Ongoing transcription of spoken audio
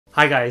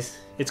Hi guys,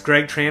 it's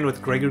Greg Tran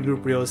with Gregory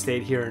Group Real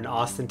Estate here in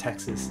Austin,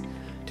 Texas.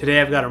 Today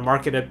I've got a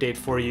market update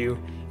for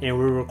you, and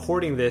we're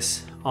recording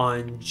this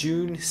on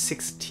June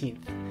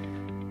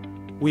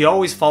 16th. We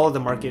always follow the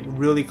market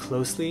really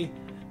closely,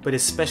 but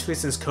especially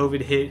since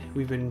COVID hit,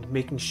 we've been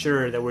making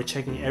sure that we're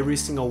checking every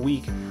single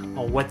week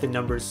on what the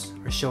numbers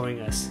are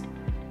showing us.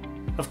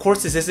 Of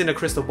course, this isn't a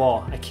crystal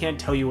ball. I can't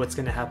tell you what's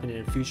going to happen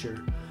in the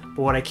future.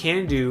 But what I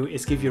can do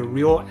is give you a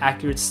real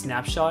accurate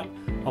snapshot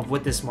of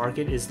what this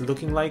market is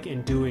looking like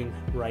and doing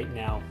right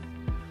now.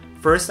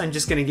 First, I'm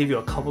just going to give you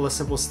a couple of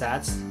simple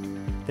stats,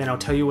 then I'll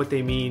tell you what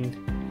they mean,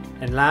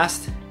 and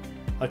last,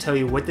 I'll tell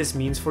you what this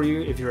means for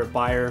you if you're a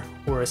buyer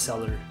or a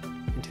seller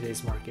in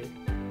today's market.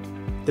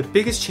 The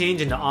biggest change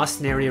in the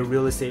Austin area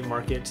real estate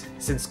market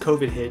since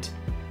COVID hit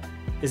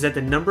is that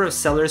the number of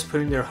sellers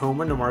putting their home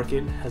on the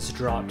market has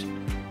dropped.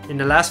 In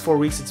the last 4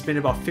 weeks, it's been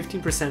about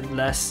 15%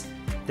 less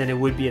than it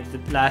would be at the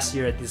last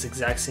year at this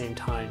exact same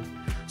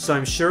time. So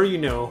I'm sure you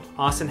know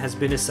Austin has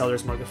been a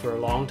seller's market for a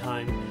long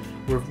time.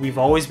 We've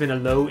always been a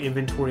low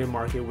inventory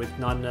market with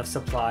not enough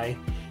supply,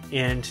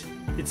 and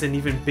it's an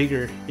even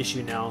bigger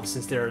issue now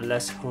since there are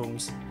less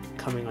homes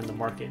coming on the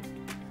market.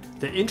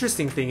 The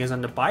interesting thing is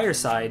on the buyer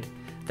side,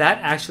 that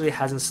actually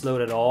hasn't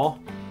slowed at all,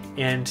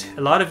 and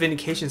a lot of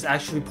indications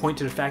actually point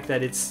to the fact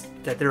that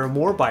there are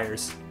more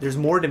buyers. There's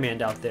more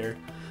demand out there.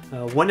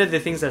 One of the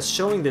things that's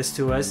showing this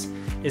to us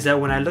is that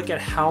when I look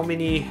at how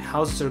many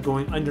houses are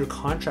going under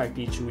contract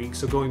each week,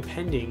 so going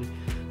pending,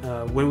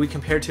 when we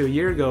compare to a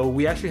year ago,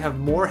 we actually have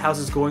more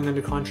houses going under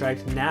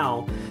contract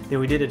now than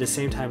we did at the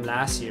same time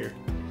last year.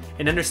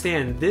 And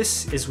understand,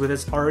 this is with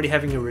us already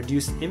having a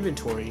reduced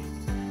inventory,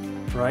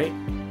 right?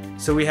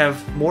 So we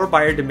have more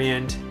buyer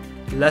demand,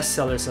 less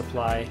seller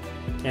supply,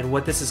 and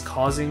what this is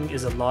causing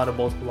is a lot of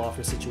multiple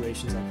offer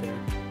situations out there.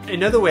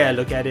 Another way I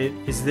look at it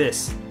is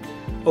this.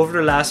 Over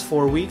the last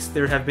 4 weeks,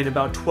 there have been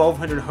about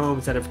 1,200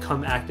 homes that have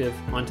come active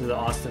onto the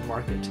Austin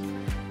market.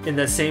 In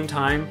that same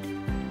time,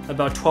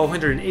 about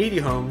 1,280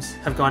 homes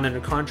have gone under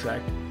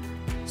contract.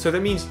 So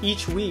that means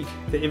each week,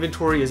 the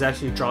inventory is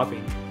actually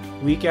dropping.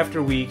 Week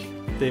after week,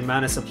 the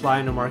amount of supply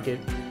in the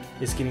market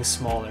is getting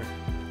smaller.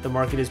 The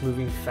market is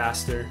moving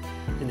faster,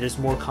 and there's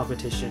more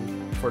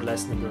competition for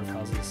less number of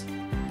houses.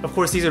 Of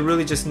course, these are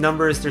really just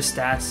numbers, they're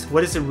stats. What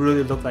does it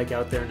really look like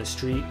out there in the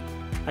street?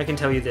 I can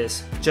tell you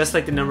this, just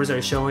like the numbers are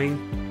showing,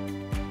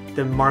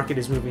 the market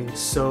is moving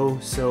so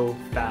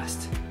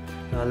fast.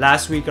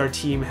 Last week our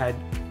team had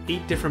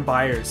 8 different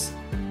buyers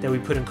that we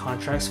put in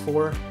contracts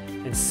for,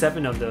 and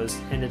 7 of those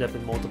ended up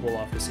in multiple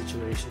offer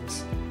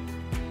situations.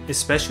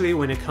 Especially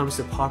when it comes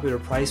to popular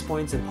price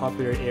points and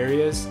popular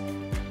areas,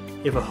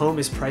 if a home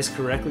is priced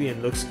correctly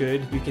and looks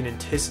good, you can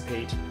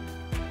anticipate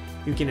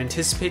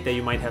that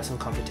you might have some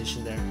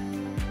competition there.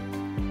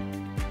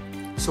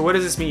 So what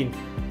does this mean?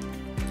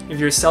 If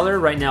you're a seller,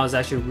 right now is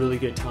actually a really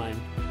good time.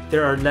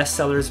 There are less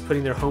sellers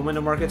putting their home on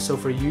the market, so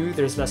for you,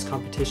 there's less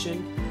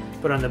competition,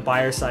 but on the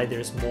buyer side,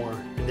 there's more,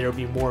 and there will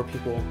be more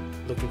people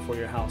looking for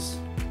your house.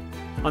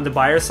 On the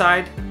buyer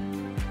side,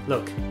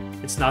 look,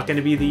 it's not going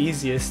to be the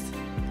easiest.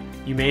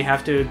 You may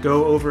have to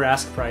go over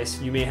ask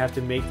price. You may have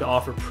to make the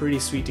offer pretty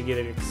sweet to get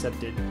it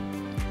accepted.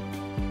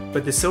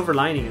 But the silver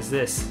lining is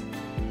this.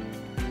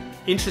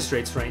 Interest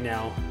rates right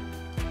now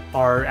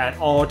are at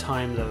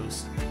all-time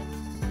lows.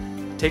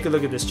 Take a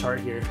look at this chart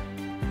here.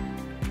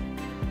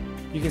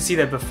 You can see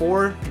that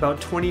before,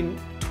 about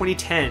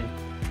 2010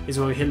 is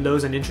when we hit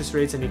lows on interest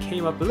rates, and it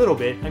came up a little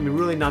bit. I mean,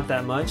 really not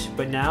that much,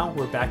 but now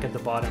we're back at the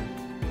bottom.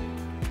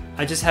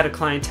 I just had a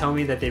client tell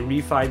me that they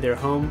refied their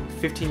home,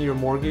 15-year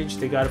mortgage,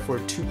 they got it for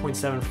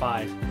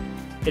 2.75.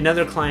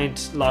 Another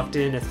client locked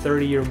in a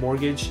 30-year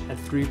mortgage at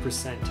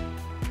 3%.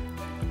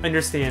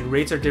 Understand,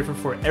 rates are different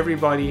for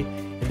everybody,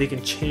 and they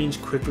can change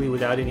quickly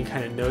without any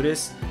kind of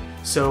notice.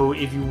 So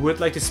if you would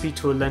like to speak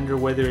to a lender,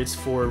 whether it's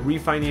for a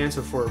refinance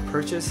or for a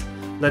purchase,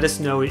 let us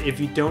know. If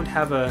you don't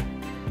have a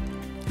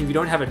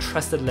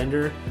trusted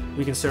lender,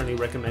 we can certainly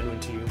recommend one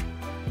to you.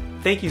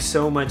 Thank you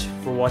so much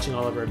for watching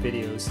all of our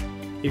videos.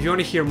 If you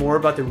want to hear more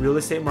about the real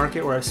estate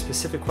market or have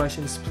specific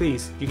questions,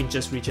 please, you can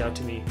just reach out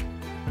to me.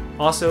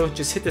 Also,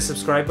 just hit the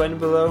subscribe button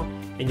below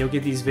and you'll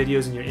get these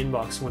videos in your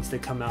inbox once they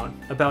come out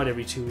about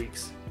every 2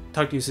 weeks.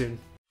 Talk to you soon.